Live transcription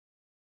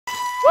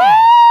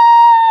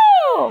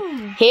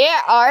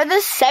Here are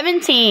the 7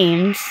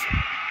 teams.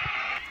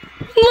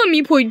 Let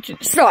me point to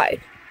the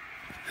side.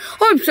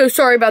 I'm so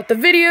sorry about the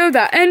video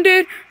that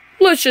ended.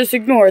 Let's just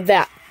ignore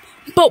that.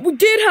 But we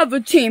did have a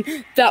team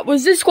that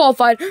was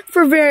disqualified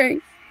for very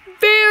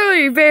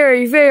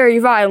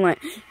violent.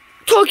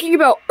 Talking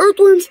about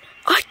earthworms,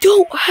 I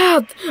don't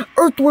have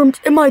earthworms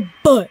in my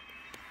butt.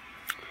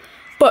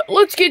 But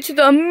let's get to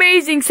the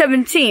amazing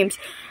 7 teams.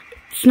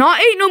 It's not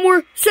 8 no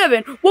more,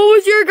 7. What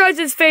was your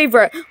guys'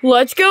 favorite?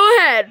 Let's go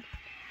ahead.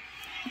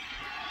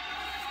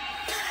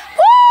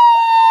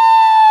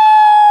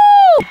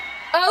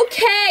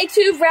 Okay,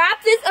 to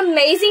wrap this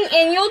amazing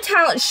annual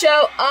talent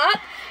show up,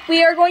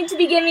 we are going to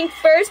be giving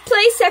first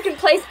place, second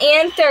place,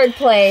 and third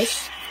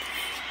place.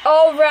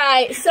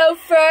 Alright, so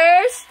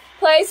first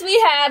place we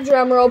have,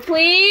 drumroll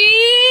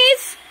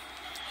please.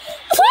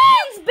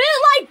 Twins, bit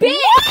like big!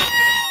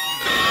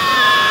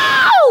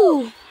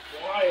 Wow!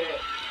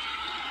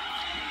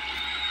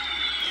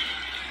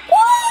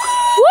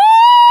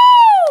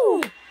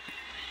 Woo!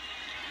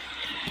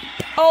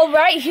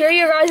 Alright, here are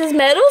your guys'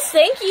 medals.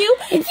 Thank you.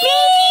 Yay!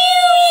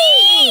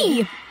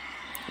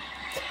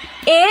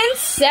 In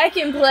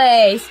second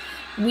place,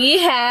 we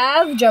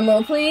have,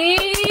 drumroll please,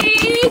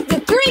 the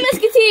 3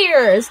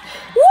 Musketeers.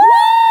 Woo!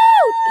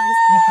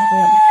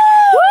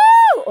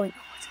 Woo!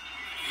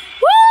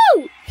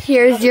 Woo!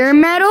 Here's your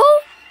medal.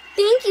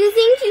 Thank you,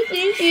 thank you,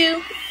 thank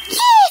you.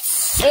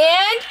 Yes!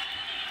 And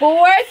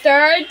for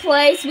third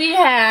place, we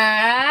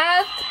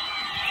have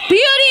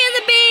Beauty and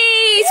the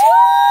Beast.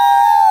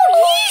 Woo!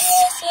 Yes!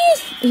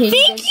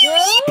 Thank you,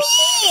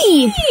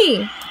 EP!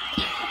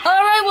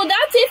 Alright, well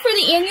that's it for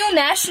the annual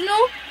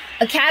National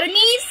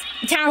Academy's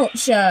Talent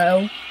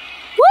Show.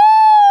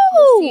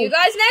 Woo! See you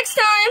guys next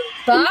time.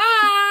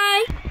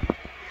 Bye!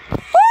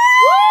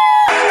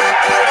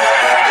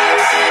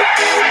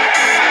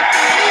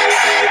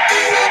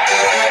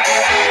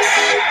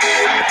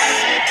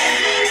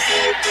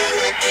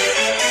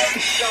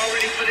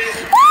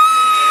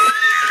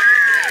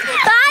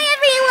 Bye,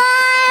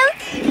 everyone!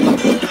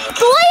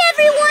 Boy,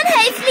 everyone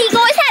hates me. You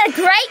guys had a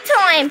great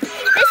time. This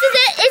is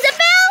it,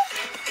 Isabel.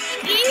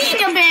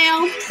 Isabel.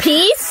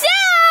 Peace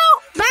out.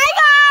 Bye,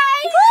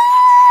 guys.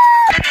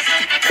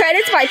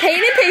 Credits by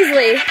Payne and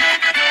Paisley.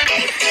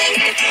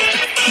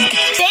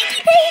 Thank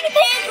you, Payne and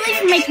Paisley,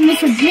 for making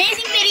this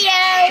amazing video.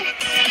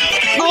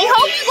 We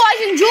hope you guys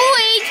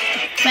enjoyed.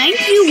 Thank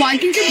you.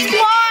 Like and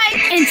subscribe.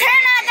 And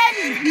turn on that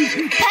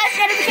post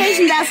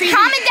notification bell. So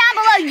comment down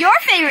below your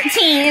favorite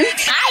team.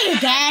 Hi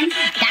again.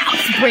 That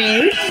was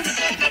rude.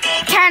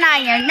 Turn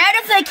on your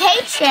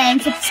notification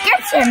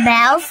subscription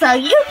bell so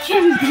you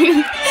can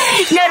be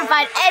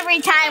notified every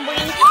time we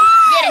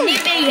get a new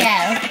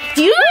video.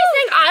 Do you guys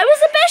think I was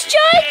the best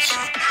judge?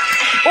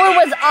 Or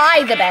was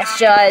I the best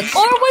judge?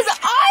 Or was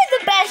I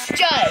the best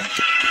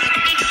judge?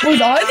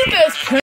 Was I the best